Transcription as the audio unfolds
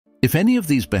If any of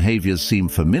these behaviors seem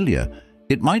familiar,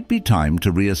 it might be time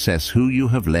to reassess who you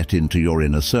have let into your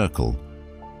inner circle.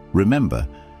 Remember,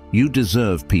 you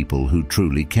deserve people who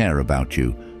truly care about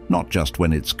you, not just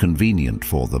when it's convenient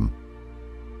for them.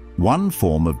 One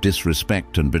form of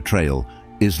disrespect and betrayal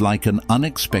is like an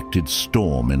unexpected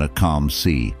storm in a calm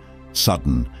sea,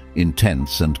 sudden,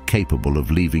 intense, and capable of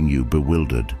leaving you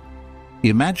bewildered.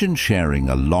 Imagine sharing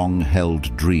a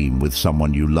long-held dream with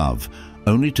someone you love,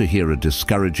 only to hear a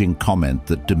discouraging comment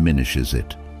that diminishes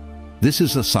it. This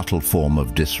is a subtle form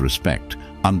of disrespect,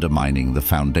 undermining the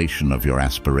foundation of your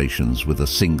aspirations with a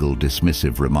single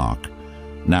dismissive remark.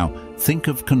 Now, think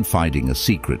of confiding a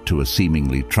secret to a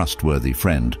seemingly trustworthy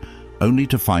friend, only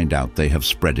to find out they have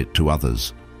spread it to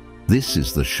others. This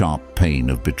is the sharp pain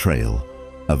of betrayal,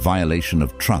 a violation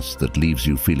of trust that leaves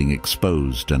you feeling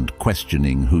exposed and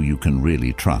questioning who you can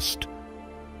really trust.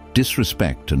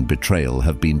 Disrespect and betrayal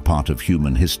have been part of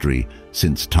human history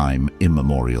since time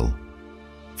immemorial.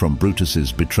 From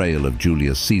Brutus's betrayal of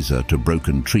Julius Caesar to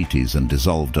broken treaties and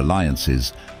dissolved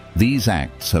alliances, these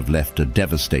acts have left a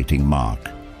devastating mark.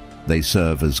 They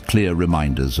serve as clear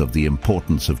reminders of the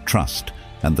importance of trust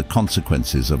and the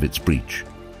consequences of its breach.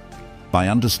 By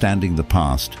understanding the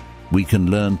past, we can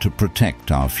learn to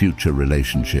protect our future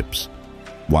relationships.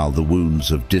 While the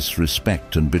wounds of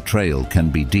disrespect and betrayal can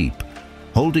be deep,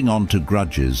 holding on to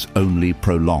grudges only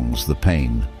prolongs the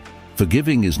pain.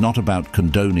 Forgiving is not about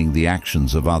condoning the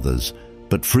actions of others,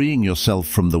 but freeing yourself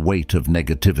from the weight of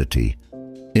negativity.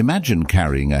 Imagine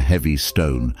carrying a heavy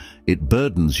stone. It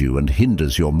burdens you and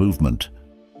hinders your movement.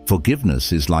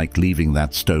 Forgiveness is like leaving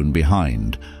that stone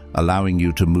behind, allowing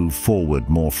you to move forward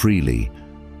more freely.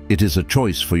 It is a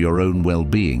choice for your own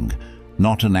well-being,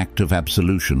 not an act of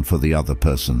absolution for the other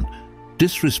person.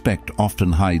 Disrespect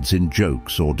often hides in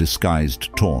jokes or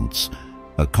disguised taunts.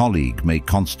 A colleague may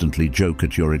constantly joke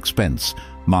at your expense,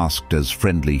 masked as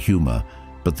friendly humor,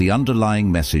 but the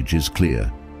underlying message is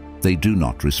clear. They do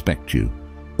not respect you.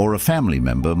 Or a family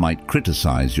member might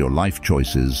criticize your life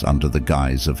choices under the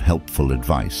guise of helpful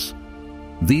advice.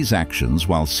 These actions,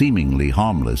 while seemingly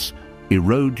harmless,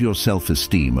 erode your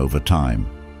self-esteem over time.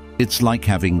 It's like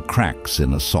having cracks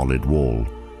in a solid wall.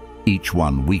 Each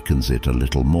one weakens it a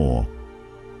little more.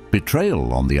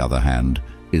 Betrayal, on the other hand,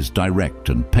 is direct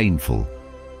and painful.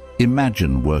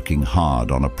 Imagine working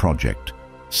hard on a project,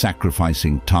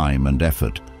 sacrificing time and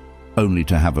effort, only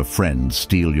to have a friend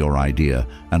steal your idea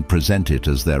and present it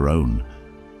as their own.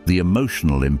 The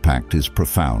emotional impact is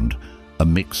profound, a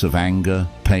mix of anger,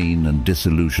 pain, and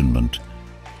disillusionment.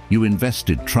 You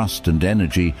invested trust and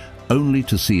energy only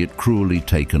to see it cruelly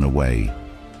taken away.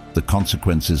 The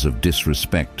consequences of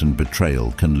disrespect and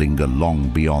betrayal can linger long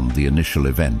beyond the initial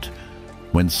event.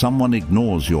 When someone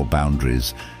ignores your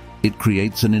boundaries, it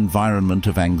creates an environment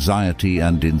of anxiety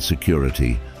and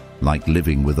insecurity, like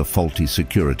living with a faulty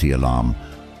security alarm,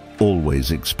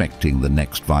 always expecting the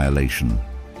next violation.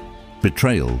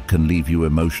 Betrayal can leave you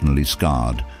emotionally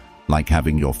scarred, like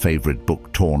having your favorite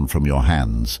book torn from your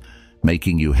hands,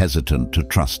 making you hesitant to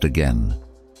trust again.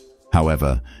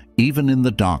 However, even in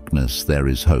the darkness there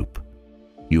is hope.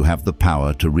 You have the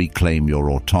power to reclaim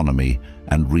your autonomy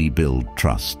and rebuild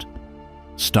trust.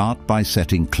 Start by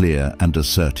setting clear and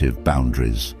assertive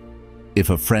boundaries. If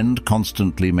a friend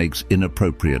constantly makes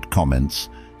inappropriate comments,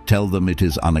 tell them it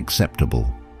is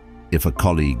unacceptable. If a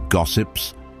colleague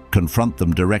gossips, confront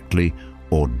them directly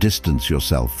or distance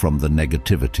yourself from the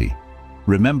negativity.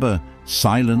 Remember,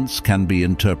 silence can be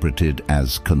interpreted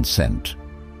as consent.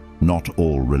 Not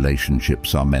all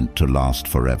relationships are meant to last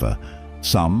forever.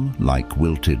 Some, like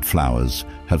wilted flowers,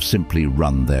 have simply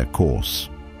run their course.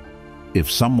 If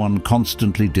someone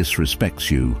constantly disrespects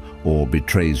you or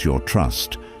betrays your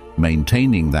trust,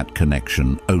 maintaining that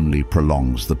connection only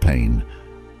prolongs the pain.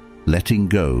 Letting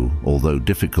go, although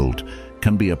difficult,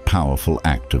 can be a powerful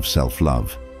act of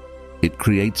self-love. It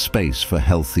creates space for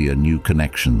healthier new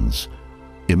connections.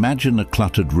 Imagine a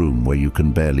cluttered room where you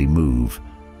can barely move.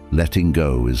 Letting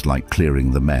go is like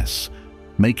clearing the mess,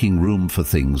 making room for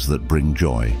things that bring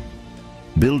joy.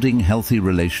 Building healthy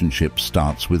relationships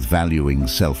starts with valuing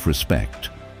self-respect.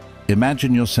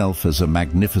 Imagine yourself as a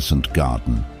magnificent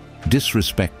garden.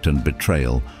 Disrespect and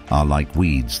betrayal are like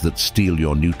weeds that steal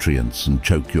your nutrients and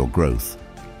choke your growth.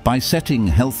 By setting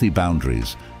healthy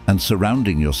boundaries and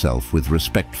surrounding yourself with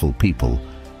respectful people,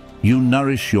 you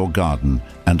nourish your garden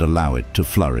and allow it to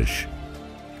flourish.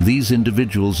 These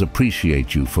individuals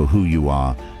appreciate you for who you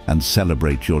are and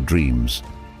celebrate your dreams.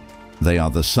 They are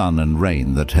the sun and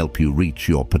rain that help you reach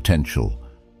your potential.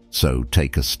 So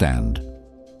take a stand.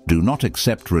 Do not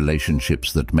accept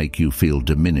relationships that make you feel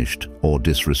diminished or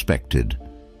disrespected.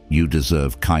 You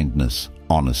deserve kindness,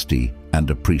 honesty, and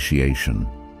appreciation.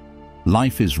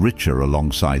 Life is richer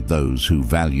alongside those who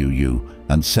value you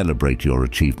and celebrate your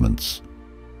achievements.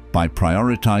 By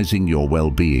prioritizing your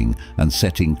well-being and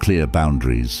setting clear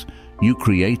boundaries, you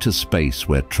create a space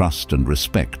where trust and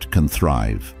respect can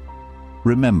thrive.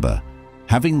 Remember,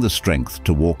 having the strength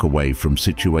to walk away from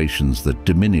situations that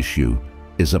diminish you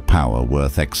is a power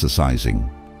worth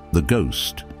exercising. The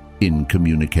ghost in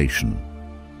communication.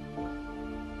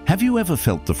 Have you ever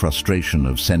felt the frustration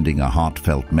of sending a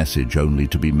heartfelt message only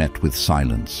to be met with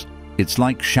silence? It's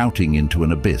like shouting into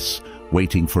an abyss,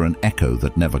 waiting for an echo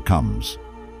that never comes.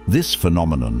 This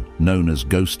phenomenon, known as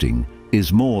ghosting,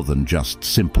 is more than just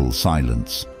simple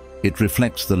silence. It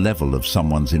reflects the level of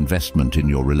someone's investment in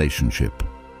your relationship.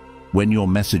 When your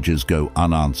messages go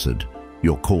unanswered,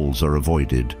 your calls are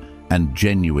avoided, and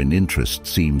genuine interest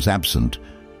seems absent,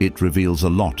 it reveals a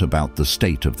lot about the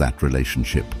state of that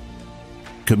relationship.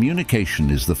 Communication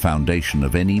is the foundation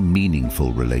of any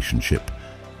meaningful relationship.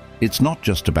 It's not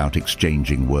just about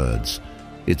exchanging words.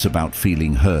 It's about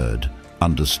feeling heard,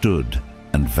 understood,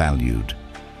 and valued.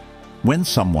 When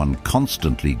someone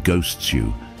constantly ghosts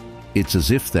you, it's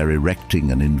as if they're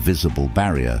erecting an invisible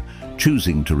barrier,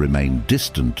 choosing to remain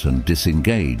distant and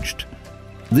disengaged.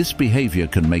 This behavior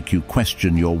can make you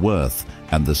question your worth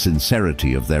and the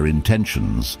sincerity of their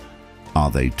intentions. Are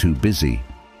they too busy?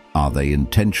 Are they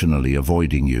intentionally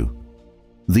avoiding you?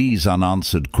 These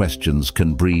unanswered questions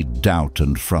can breed doubt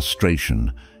and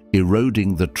frustration,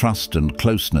 eroding the trust and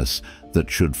closeness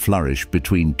that should flourish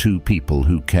between two people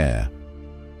who care.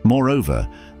 Moreover,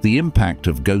 the impact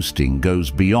of ghosting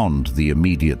goes beyond the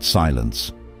immediate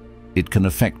silence. It can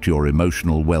affect your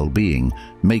emotional well-being,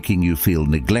 making you feel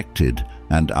neglected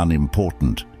and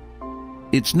unimportant.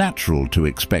 It's natural to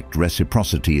expect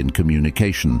reciprocity in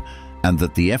communication, and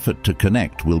that the effort to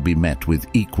connect will be met with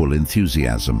equal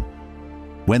enthusiasm.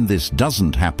 When this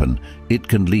doesn't happen, it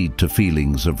can lead to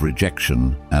feelings of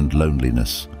rejection and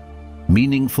loneliness.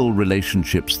 Meaningful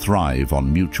relationships thrive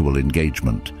on mutual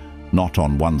engagement, not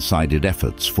on one-sided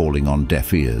efforts falling on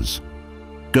deaf ears.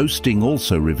 Ghosting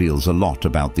also reveals a lot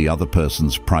about the other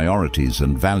person's priorities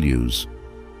and values.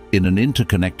 In an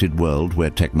interconnected world where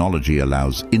technology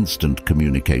allows instant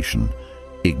communication,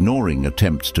 ignoring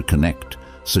attempts to connect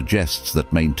suggests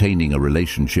that maintaining a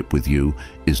relationship with you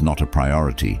is not a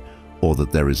priority, or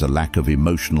that there is a lack of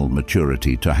emotional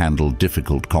maturity to handle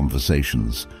difficult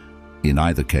conversations. In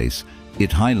either case,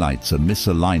 it highlights a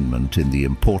misalignment in the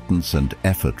importance and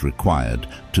effort required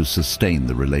to sustain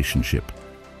the relationship.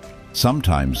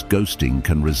 Sometimes ghosting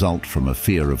can result from a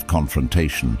fear of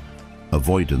confrontation,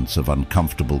 avoidance of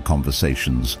uncomfortable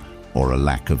conversations, or a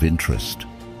lack of interest.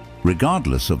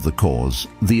 Regardless of the cause,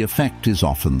 the effect is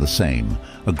often the same,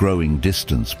 a growing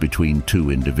distance between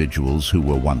two individuals who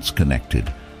were once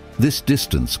connected. This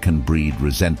distance can breed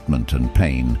resentment and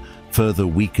pain, further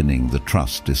weakening the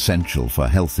trust essential for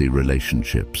healthy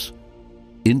relationships.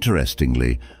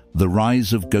 Interestingly, the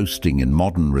rise of ghosting in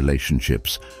modern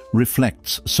relationships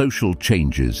reflects social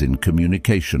changes in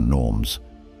communication norms.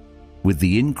 With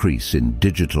the increase in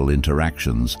digital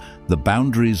interactions, the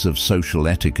boundaries of social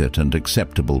etiquette and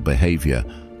acceptable behavior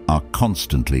are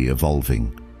constantly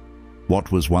evolving.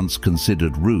 What was once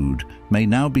considered rude may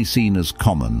now be seen as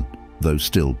common, though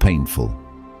still painful.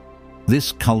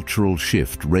 This cultural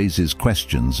shift raises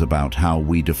questions about how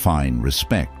we define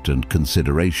respect and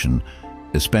consideration,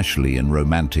 especially in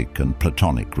romantic and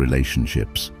platonic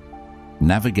relationships.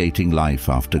 Navigating life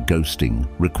after ghosting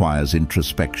requires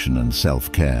introspection and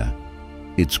self-care.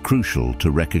 It's crucial to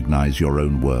recognize your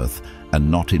own worth and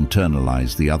not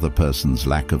internalize the other person's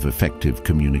lack of effective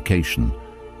communication.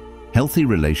 Healthy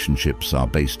relationships are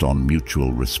based on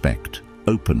mutual respect,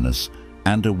 openness,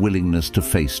 and a willingness to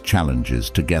face challenges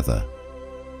together.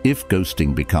 If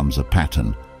ghosting becomes a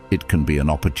pattern, it can be an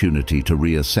opportunity to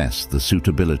reassess the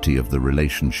suitability of the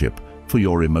relationship for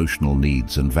your emotional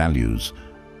needs and values.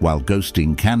 While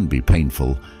ghosting can be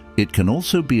painful, it can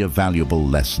also be a valuable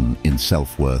lesson in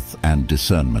self-worth and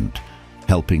discernment,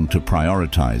 helping to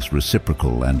prioritize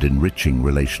reciprocal and enriching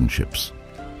relationships.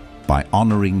 By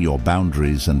honoring your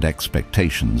boundaries and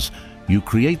expectations, you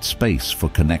create space for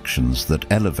connections that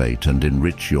elevate and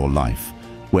enrich your life,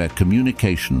 where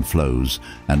communication flows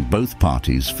and both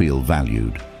parties feel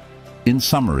valued. In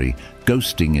summary,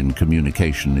 ghosting in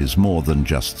communication is more than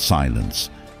just silence.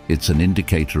 It's an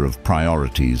indicator of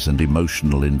priorities and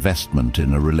emotional investment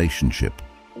in a relationship.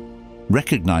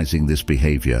 Recognizing this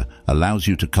behavior allows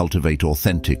you to cultivate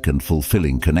authentic and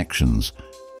fulfilling connections,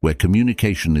 where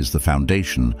communication is the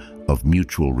foundation of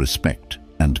mutual respect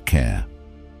and care.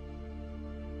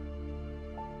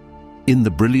 In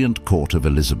the Brilliant Court of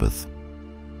Elizabeth.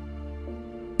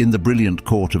 In the brilliant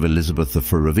court of Elizabeth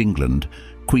I of England,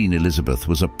 Queen Elizabeth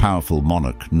was a powerful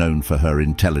monarch known for her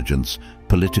intelligence,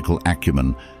 political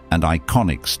acumen, and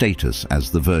iconic status as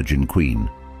the Virgin Queen.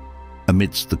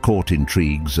 Amidst the court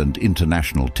intrigues and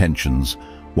international tensions,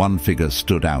 one figure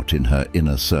stood out in her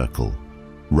inner circle: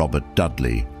 Robert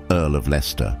Dudley, Earl of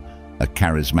Leicester, a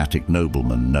charismatic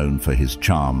nobleman known for his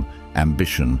charm,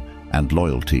 ambition, and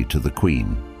loyalty to the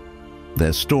Queen.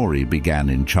 Their story began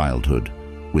in childhood,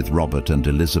 with Robert and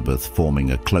Elizabeth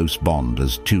forming a close bond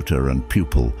as tutor and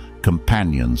pupil,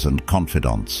 companions and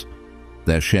confidants.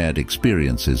 Their shared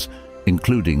experiences,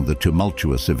 including the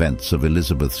tumultuous events of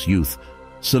Elizabeth's youth,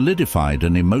 solidified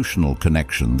an emotional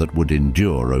connection that would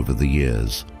endure over the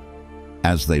years.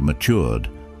 As they matured,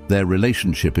 their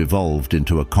relationship evolved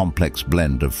into a complex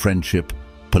blend of friendship,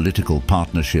 political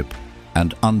partnership,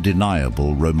 and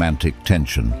undeniable romantic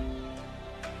tension.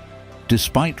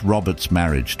 Despite Robert's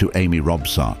marriage to Amy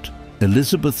Robsart,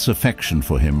 Elizabeth's affection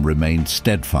for him remained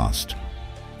steadfast.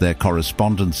 Their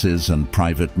correspondences and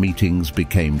private meetings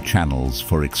became channels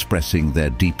for expressing their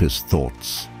deepest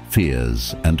thoughts,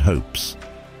 fears, and hopes.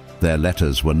 Their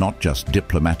letters were not just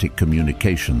diplomatic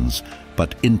communications,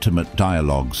 but intimate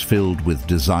dialogues filled with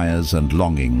desires and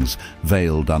longings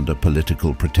veiled under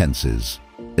political pretenses.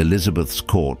 Elizabeth's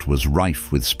court was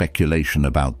rife with speculation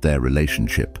about their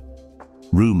relationship.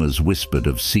 Rumors whispered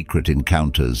of secret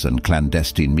encounters and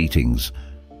clandestine meetings,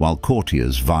 while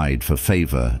courtiers vied for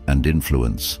favor and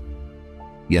influence.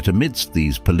 Yet amidst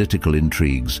these political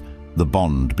intrigues, the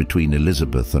bond between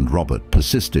Elizabeth and Robert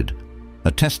persisted,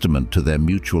 a testament to their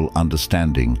mutual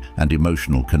understanding and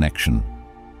emotional connection.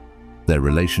 Their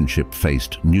relationship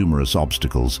faced numerous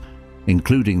obstacles,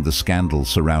 including the scandal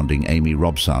surrounding Amy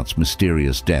Robsart's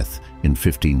mysterious death in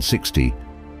 1560,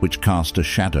 which cast a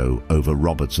shadow over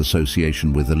Robert's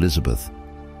association with Elizabeth.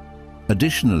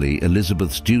 Additionally,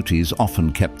 Elizabeth's duties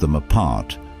often kept them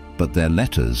apart, but their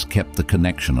letters kept the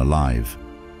connection alive.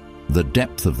 The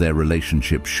depth of their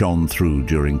relationship shone through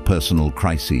during personal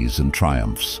crises and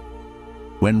triumphs.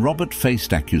 When Robert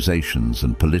faced accusations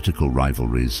and political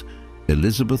rivalries,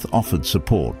 Elizabeth offered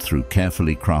support through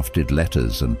carefully crafted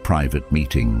letters and private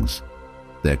meetings.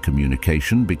 Their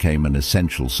communication became an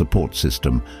essential support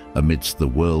system amidst the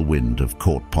whirlwind of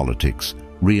court politics,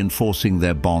 reinforcing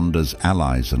their bond as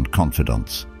allies and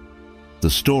confidants.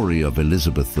 The story of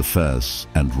Elizabeth I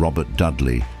and Robert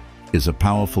Dudley is a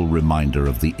powerful reminder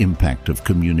of the impact of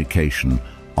communication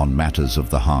on matters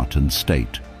of the heart and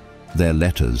state. Their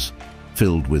letters,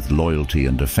 filled with loyalty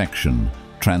and affection,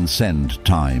 transcend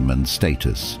time and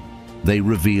status. They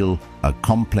reveal a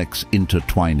complex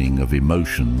intertwining of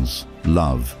emotions,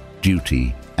 love,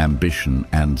 duty, ambition,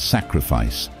 and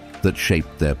sacrifice that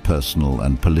shaped their personal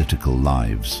and political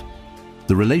lives.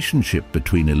 The relationship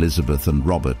between Elizabeth and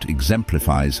Robert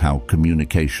exemplifies how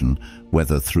communication,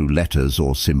 whether through letters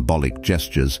or symbolic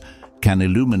gestures, can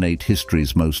illuminate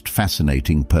history's most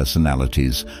fascinating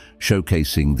personalities,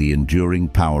 showcasing the enduring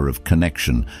power of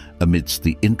connection amidst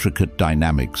the intricate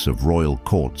dynamics of royal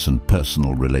courts and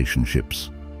personal relationships.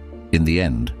 In the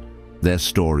end, their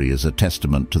story is a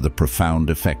testament to the profound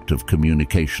effect of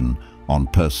communication on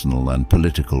personal and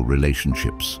political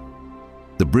relationships.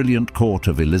 The brilliant court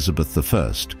of Elizabeth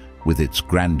I, with its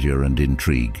grandeur and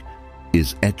intrigue,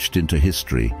 is etched into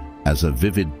history as a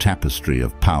vivid tapestry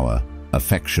of power,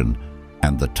 affection,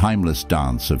 and the timeless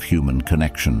dance of human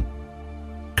connection.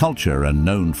 Cultured and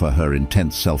known for her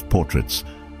intense self-portraits,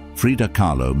 Frida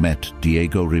Kahlo met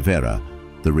Diego Rivera,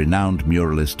 the renowned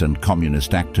muralist and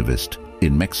communist activist,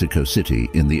 in Mexico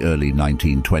City in the early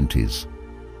 1920s.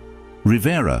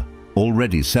 Rivera,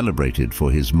 already celebrated for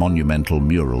his monumental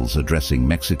murals addressing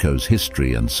Mexico's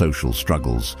history and social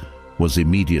struggles, was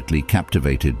immediately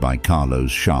captivated by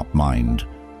Kahlo's sharp mind,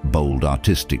 bold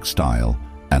artistic style,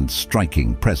 and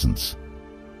striking presence.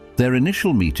 Their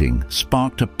initial meeting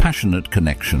sparked a passionate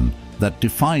connection that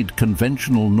defied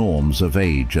conventional norms of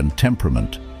age and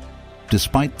temperament.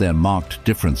 Despite their marked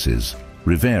differences,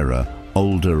 Rivera,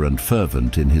 older and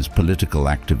fervent in his political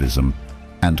activism,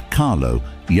 and Kahlo,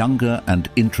 younger and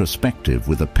introspective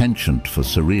with a penchant for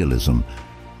surrealism,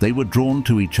 they were drawn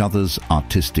to each other's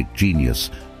artistic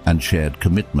genius and shared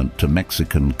commitment to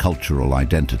Mexican cultural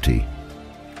identity.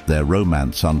 Their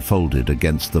romance unfolded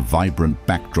against the vibrant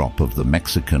backdrop of the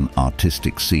Mexican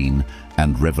artistic scene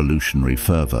and revolutionary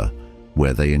fervor,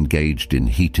 where they engaged in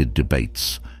heated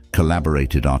debates,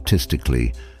 collaborated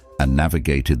artistically, and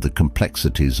navigated the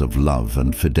complexities of love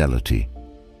and fidelity.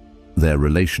 Their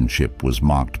relationship was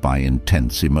marked by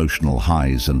intense emotional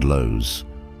highs and lows.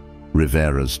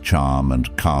 Rivera's charm and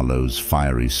Carlo's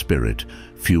fiery spirit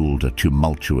fueled a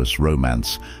tumultuous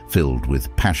romance filled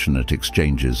with passionate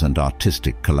exchanges and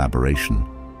artistic collaboration.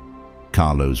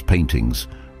 Carlo's paintings,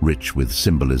 rich with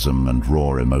symbolism and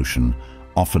raw emotion,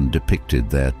 often depicted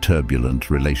their turbulent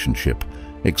relationship,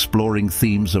 exploring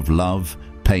themes of love,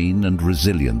 pain, and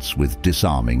resilience with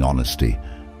disarming honesty.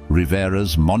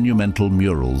 Rivera's monumental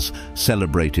murals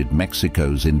celebrated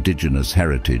Mexico's indigenous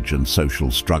heritage and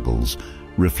social struggles,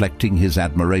 reflecting his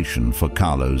admiration for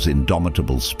Carlo's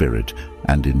indomitable spirit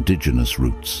and indigenous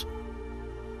roots.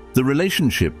 The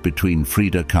relationship between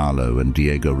Frida Kahlo and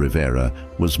Diego Rivera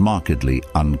was markedly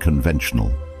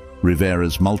unconventional.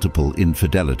 Rivera's multiple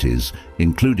infidelities,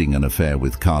 including an affair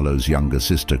with Carlo's younger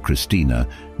sister Cristina,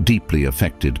 deeply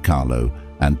affected Kahlo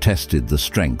and tested the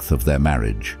strength of their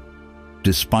marriage.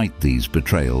 Despite these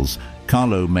betrayals,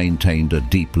 Kahlo maintained a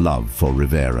deep love for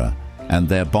Rivera, and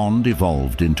their bond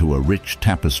evolved into a rich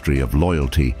tapestry of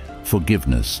loyalty,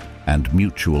 forgiveness, and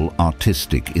mutual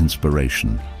artistic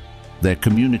inspiration. Their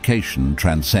communication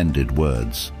transcended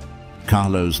words.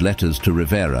 Kahlo's letters to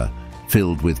Rivera,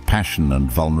 filled with passion and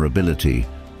vulnerability,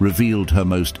 revealed her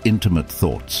most intimate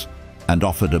thoughts and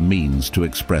offered a means to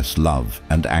express love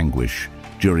and anguish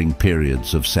during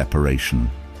periods of separation.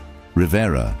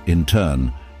 Rivera, in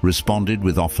turn, responded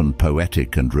with often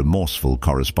poetic and remorseful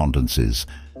correspondences,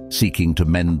 seeking to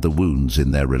mend the wounds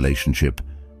in their relationship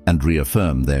and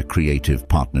reaffirm their creative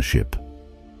partnership.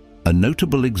 A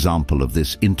notable example of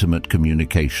this intimate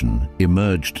communication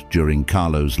emerged during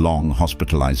Kahlo's long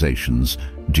hospitalizations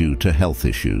due to health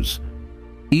issues.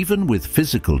 Even with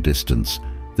physical distance,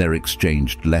 their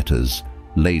exchanged letters,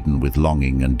 laden with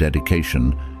longing and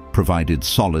dedication, provided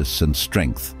solace and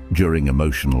strength during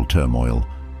emotional turmoil.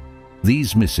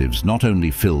 These missives not only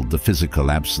filled the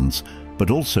physical absence, but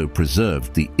also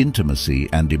preserved the intimacy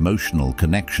and emotional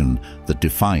connection that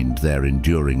defined their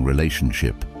enduring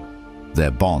relationship.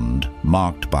 Their bond,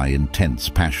 marked by intense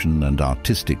passion and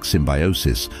artistic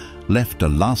symbiosis, left a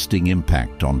lasting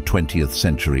impact on 20th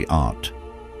century art.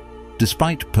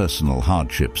 Despite personal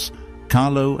hardships,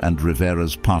 Kahlo and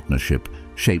Rivera's partnership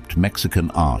shaped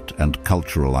Mexican art and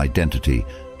cultural identity,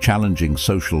 challenging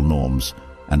social norms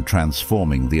and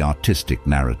transforming the artistic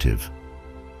narrative.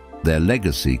 Their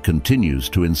legacy continues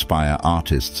to inspire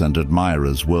artists and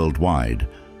admirers worldwide,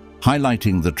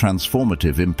 highlighting the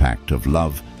transformative impact of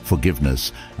love,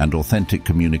 forgiveness, and authentic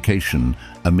communication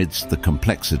amidst the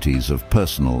complexities of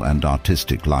personal and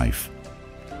artistic life.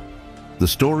 The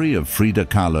story of Frida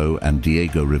Kahlo and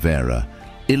Diego Rivera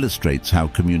illustrates how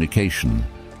communication,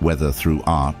 whether through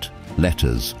art,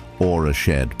 letters, or a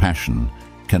shared passion,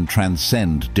 can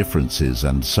transcend differences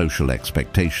and social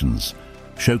expectations,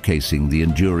 showcasing the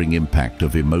enduring impact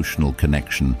of emotional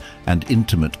connection and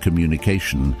intimate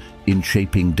communication in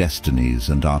shaping destinies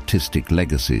and artistic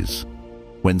legacies.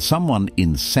 When someone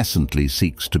incessantly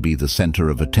seeks to be the center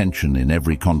of attention in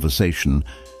every conversation,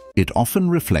 it often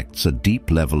reflects a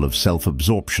deep level of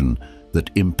self-absorption that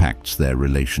impacts their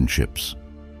relationships.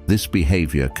 This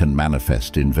behavior can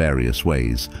manifest in various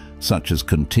ways, such as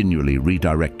continually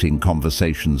redirecting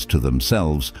conversations to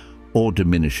themselves or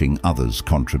diminishing others'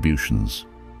 contributions.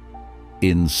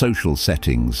 In social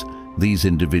settings, these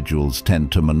individuals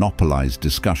tend to monopolize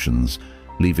discussions,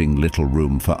 leaving little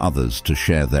room for others to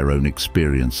share their own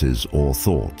experiences or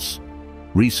thoughts.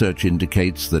 Research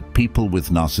indicates that people with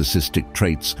narcissistic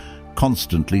traits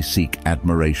constantly seek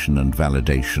admiration and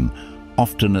validation,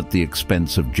 often at the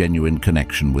expense of genuine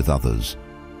connection with others.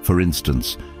 For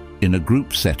instance, in a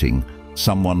group setting,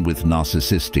 someone with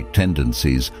narcissistic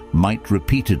tendencies might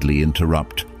repeatedly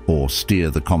interrupt or steer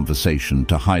the conversation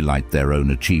to highlight their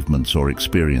own achievements or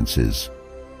experiences.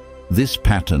 This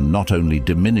pattern not only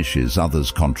diminishes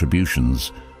others'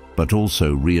 contributions, but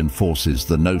also reinforces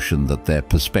the notion that their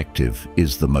perspective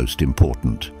is the most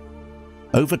important.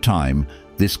 Over time,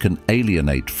 this can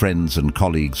alienate friends and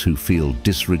colleagues who feel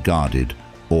disregarded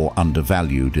or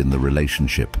undervalued in the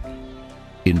relationship.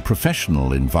 In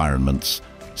professional environments,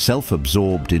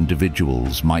 self-absorbed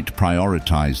individuals might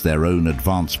prioritize their own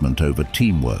advancement over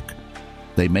teamwork.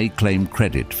 They may claim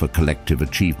credit for collective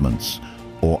achievements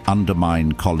or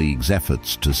undermine colleagues'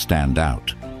 efforts to stand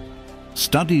out.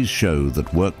 Studies show that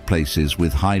workplaces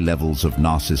with high levels of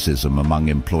narcissism among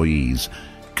employees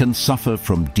can suffer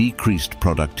from decreased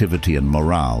productivity and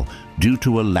morale due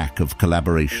to a lack of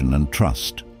collaboration and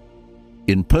trust.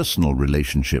 In personal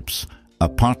relationships, a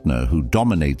partner who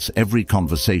dominates every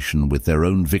conversation with their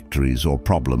own victories or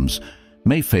problems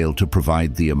may fail to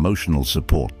provide the emotional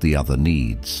support the other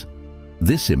needs.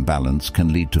 This imbalance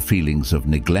can lead to feelings of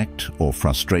neglect or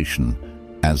frustration,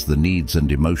 as the needs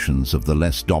and emotions of the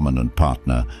less dominant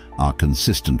partner are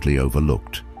consistently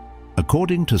overlooked.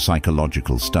 According to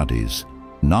psychological studies,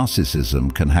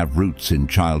 narcissism can have roots in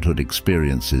childhood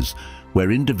experiences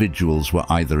where individuals were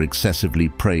either excessively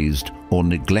praised or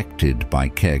neglected by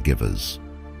caregivers.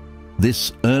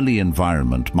 This early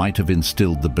environment might have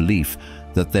instilled the belief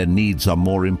that their needs are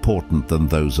more important than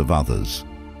those of others.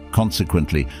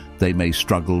 Consequently, they may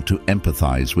struggle to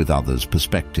empathize with others'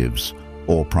 perspectives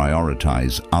or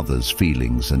prioritize others'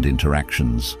 feelings and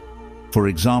interactions. For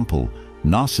example,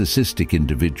 narcissistic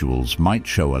individuals might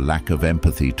show a lack of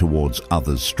empathy towards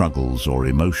others' struggles or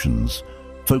emotions,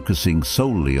 focusing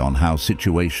solely on how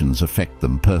situations affect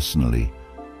them personally.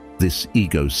 This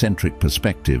egocentric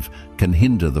perspective can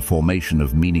hinder the formation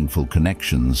of meaningful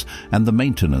connections and the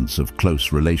maintenance of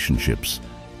close relationships,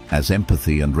 as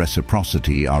empathy and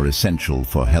reciprocity are essential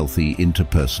for healthy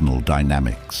interpersonal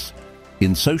dynamics.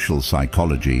 In social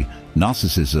psychology,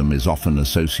 narcissism is often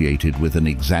associated with an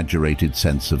exaggerated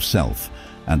sense of self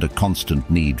and a constant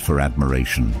need for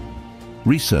admiration.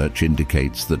 Research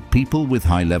indicates that people with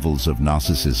high levels of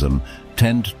narcissism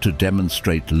tend to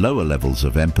demonstrate lower levels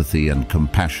of empathy and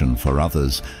compassion for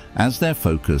others, as their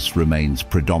focus remains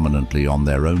predominantly on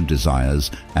their own desires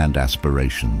and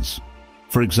aspirations.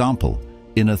 For example,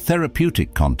 in a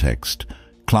therapeutic context,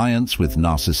 clients with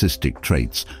narcissistic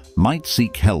traits might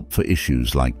seek help for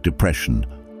issues like depression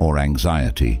or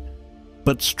anxiety,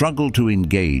 but struggle to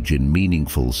engage in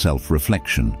meaningful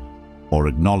self-reflection or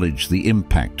acknowledge the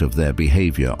impact of their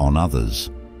behavior on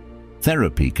others.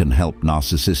 Therapy can help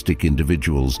narcissistic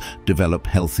individuals develop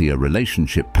healthier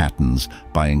relationship patterns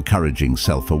by encouraging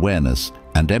self-awareness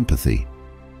and empathy.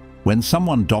 When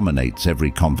someone dominates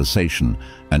every conversation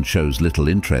and shows little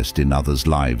interest in others'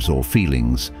 lives or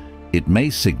feelings, it may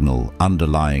signal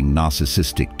underlying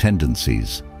narcissistic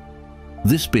tendencies.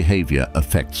 This behavior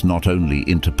affects not only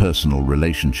interpersonal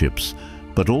relationships,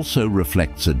 but also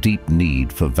reflects a deep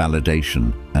need for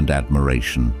validation and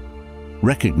admiration.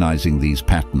 Recognizing these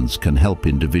patterns can help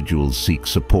individuals seek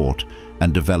support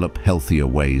and develop healthier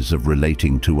ways of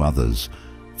relating to others,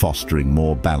 fostering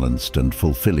more balanced and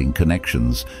fulfilling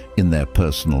connections in their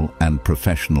personal and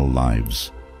professional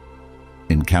lives.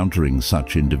 Encountering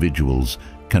such individuals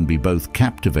can be both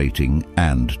captivating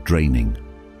and draining.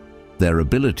 Their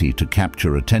ability to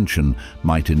capture attention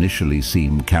might initially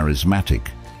seem charismatic,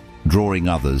 drawing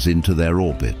others into their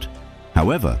orbit.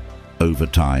 However, over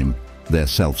time, their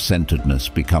self-centeredness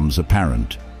becomes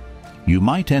apparent. You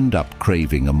might end up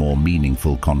craving a more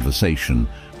meaningful conversation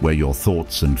where your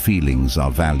thoughts and feelings are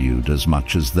valued as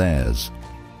much as theirs.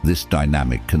 This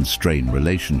dynamic can strain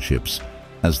relationships,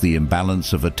 as the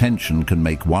imbalance of attention can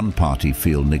make one party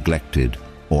feel neglected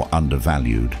or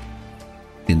undervalued.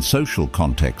 In social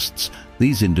contexts,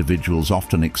 these individuals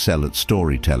often excel at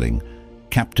storytelling,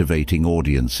 captivating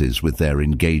audiences with their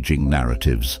engaging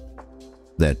narratives.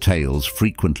 Their tales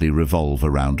frequently revolve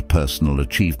around personal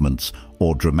achievements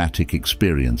or dramatic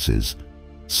experiences,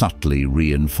 subtly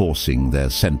reinforcing their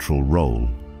central role.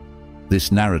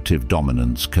 This narrative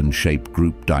dominance can shape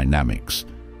group dynamics,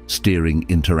 steering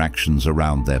interactions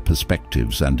around their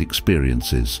perspectives and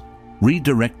experiences.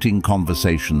 Redirecting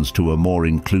conversations to a more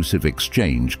inclusive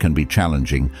exchange can be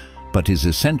challenging, but is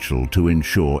essential to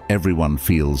ensure everyone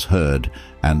feels heard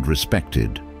and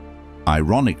respected.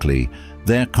 Ironically,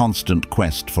 their constant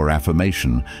quest for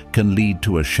affirmation can lead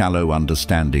to a shallow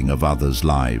understanding of others'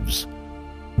 lives.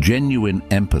 Genuine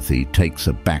empathy takes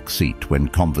a backseat when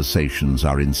conversations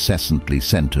are incessantly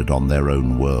centered on their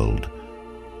own world.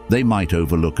 They might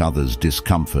overlook others'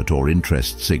 discomfort or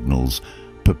interest signals,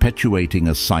 perpetuating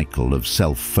a cycle of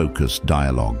self-focused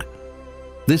dialogue.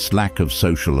 This lack of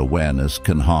social awareness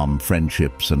can harm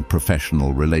friendships and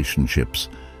professional relationships,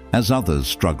 as others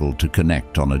struggle to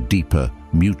connect on a deeper,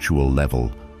 mutual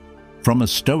level. From a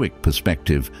Stoic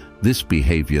perspective, this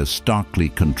behavior starkly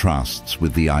contrasts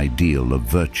with the ideal of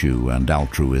virtue and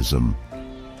altruism.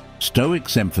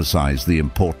 Stoics emphasize the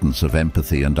importance of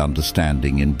empathy and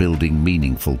understanding in building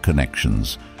meaningful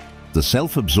connections. The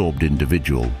self-absorbed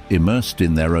individual, immersed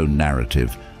in their own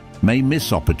narrative, may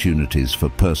miss opportunities for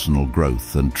personal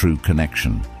growth and true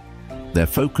connection. Their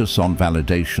focus on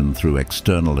validation through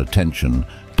external attention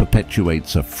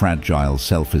perpetuates a fragile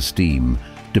self-esteem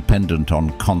dependent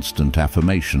on constant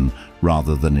affirmation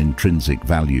rather than intrinsic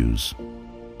values.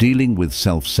 Dealing with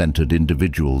self-centered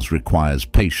individuals requires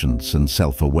patience and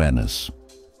self-awareness.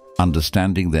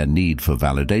 Understanding their need for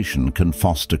validation can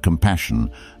foster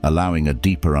compassion, allowing a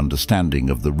deeper understanding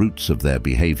of the roots of their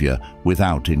behavior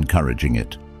without encouraging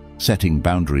it. Setting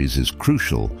boundaries is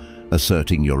crucial.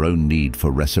 Asserting your own need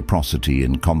for reciprocity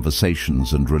in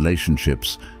conversations and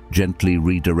relationships gently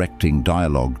redirecting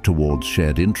dialogue towards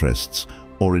shared interests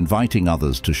or inviting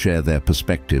others to share their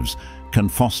perspectives can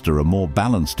foster a more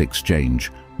balanced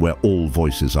exchange where all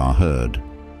voices are heard.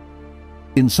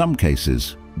 In some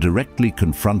cases, directly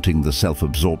confronting the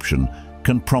self-absorption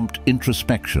can prompt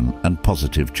introspection and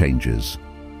positive changes.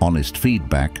 Honest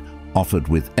feedback, offered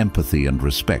with empathy and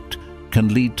respect,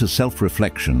 can lead to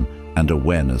self-reflection and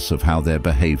awareness of how their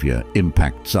behavior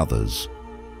impacts others.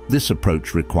 This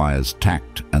approach requires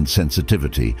tact and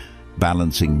sensitivity,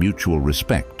 balancing mutual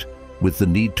respect with the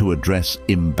need to address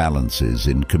imbalances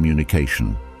in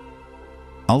communication.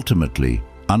 Ultimately,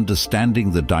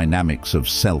 understanding the dynamics of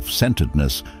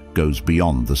self-centeredness goes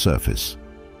beyond the surface.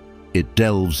 It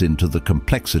delves into the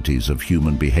complexities of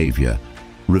human behavior,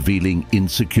 revealing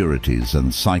insecurities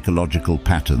and psychological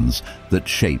patterns that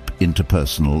shape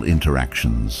interpersonal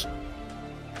interactions.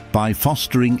 By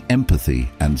fostering empathy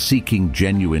and seeking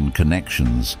genuine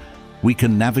connections, we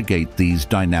can navigate these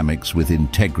dynamics with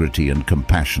integrity and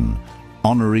compassion,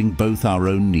 honoring both our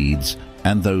own needs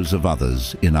and those of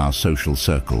others in our social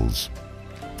circles.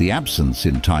 The absence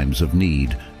in times of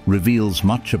need reveals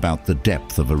much about the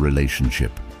depth of a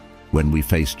relationship. When we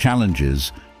face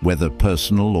challenges, whether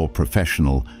personal or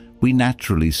professional, we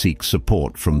naturally seek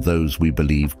support from those we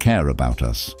believe care about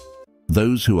us.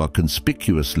 Those who are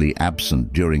conspicuously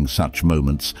absent during such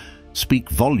moments speak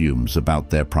volumes about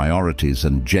their priorities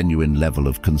and genuine level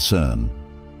of concern.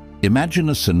 Imagine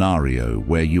a scenario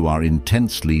where you are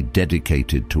intensely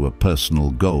dedicated to a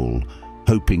personal goal,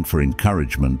 hoping for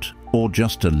encouragement or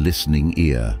just a listening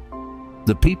ear.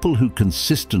 The people who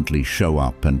consistently show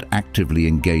up and actively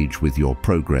engage with your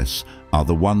progress are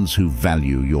the ones who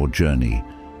value your journey.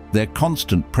 Their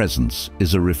constant presence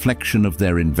is a reflection of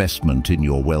their investment in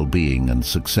your well-being and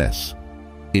success.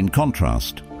 In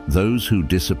contrast, those who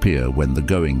disappear when the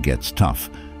going gets tough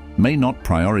may not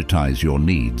prioritize your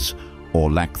needs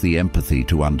or lack the empathy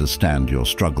to understand your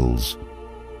struggles.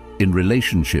 In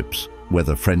relationships,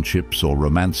 whether friendships or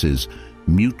romances,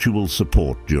 mutual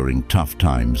support during tough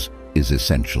times is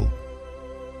essential.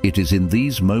 It is in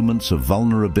these moments of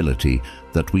vulnerability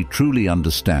that we truly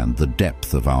understand the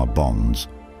depth of our bonds.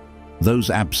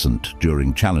 Those absent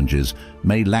during challenges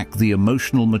may lack the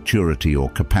emotional maturity or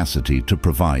capacity to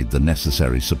provide the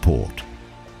necessary support.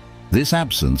 This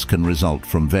absence can result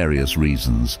from various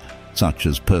reasons, such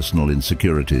as personal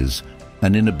insecurities,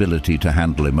 an inability to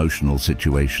handle emotional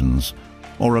situations,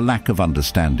 or a lack of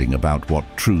understanding about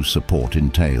what true support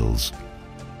entails.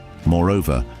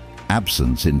 Moreover,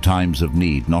 absence in times of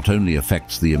need not only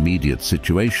affects the immediate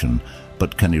situation,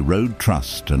 but can erode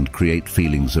trust and create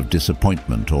feelings of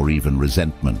disappointment or even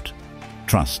resentment.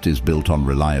 Trust is built on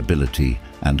reliability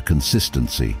and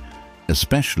consistency,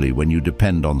 especially when you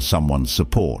depend on someone's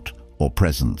support or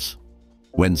presence.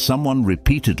 When someone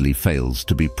repeatedly fails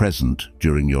to be present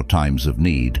during your times of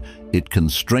need, it can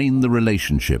strain the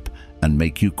relationship and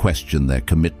make you question their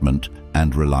commitment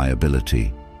and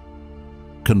reliability.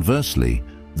 Conversely,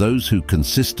 those who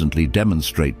consistently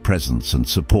demonstrate presence and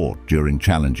support during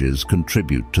challenges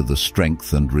contribute to the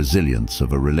strength and resilience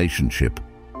of a relationship.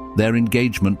 Their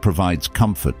engagement provides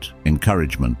comfort,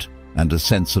 encouragement, and a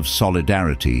sense of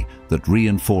solidarity that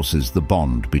reinforces the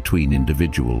bond between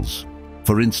individuals.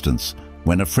 For instance,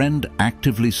 when a friend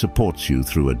actively supports you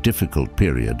through a difficult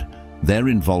period, their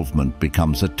involvement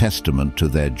becomes a testament to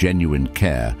their genuine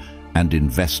care and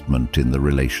investment in the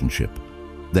relationship.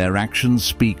 Their actions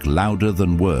speak louder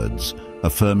than words,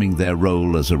 affirming their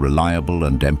role as a reliable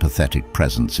and empathetic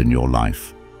presence in your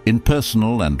life. In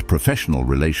personal and professional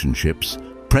relationships,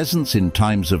 presence in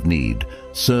times of need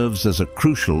serves as a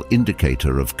crucial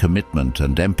indicator of commitment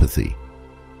and empathy.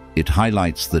 It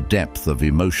highlights the depth of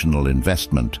emotional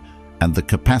investment and the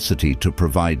capacity to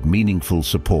provide meaningful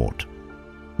support.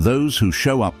 Those who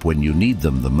show up when you need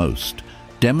them the most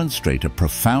demonstrate a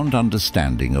profound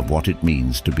understanding of what it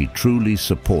means to be truly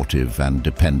supportive and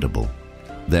dependable.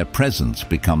 Their presence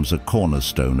becomes a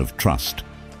cornerstone of trust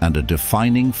and a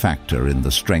defining factor in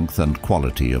the strength and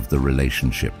quality of the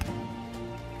relationship.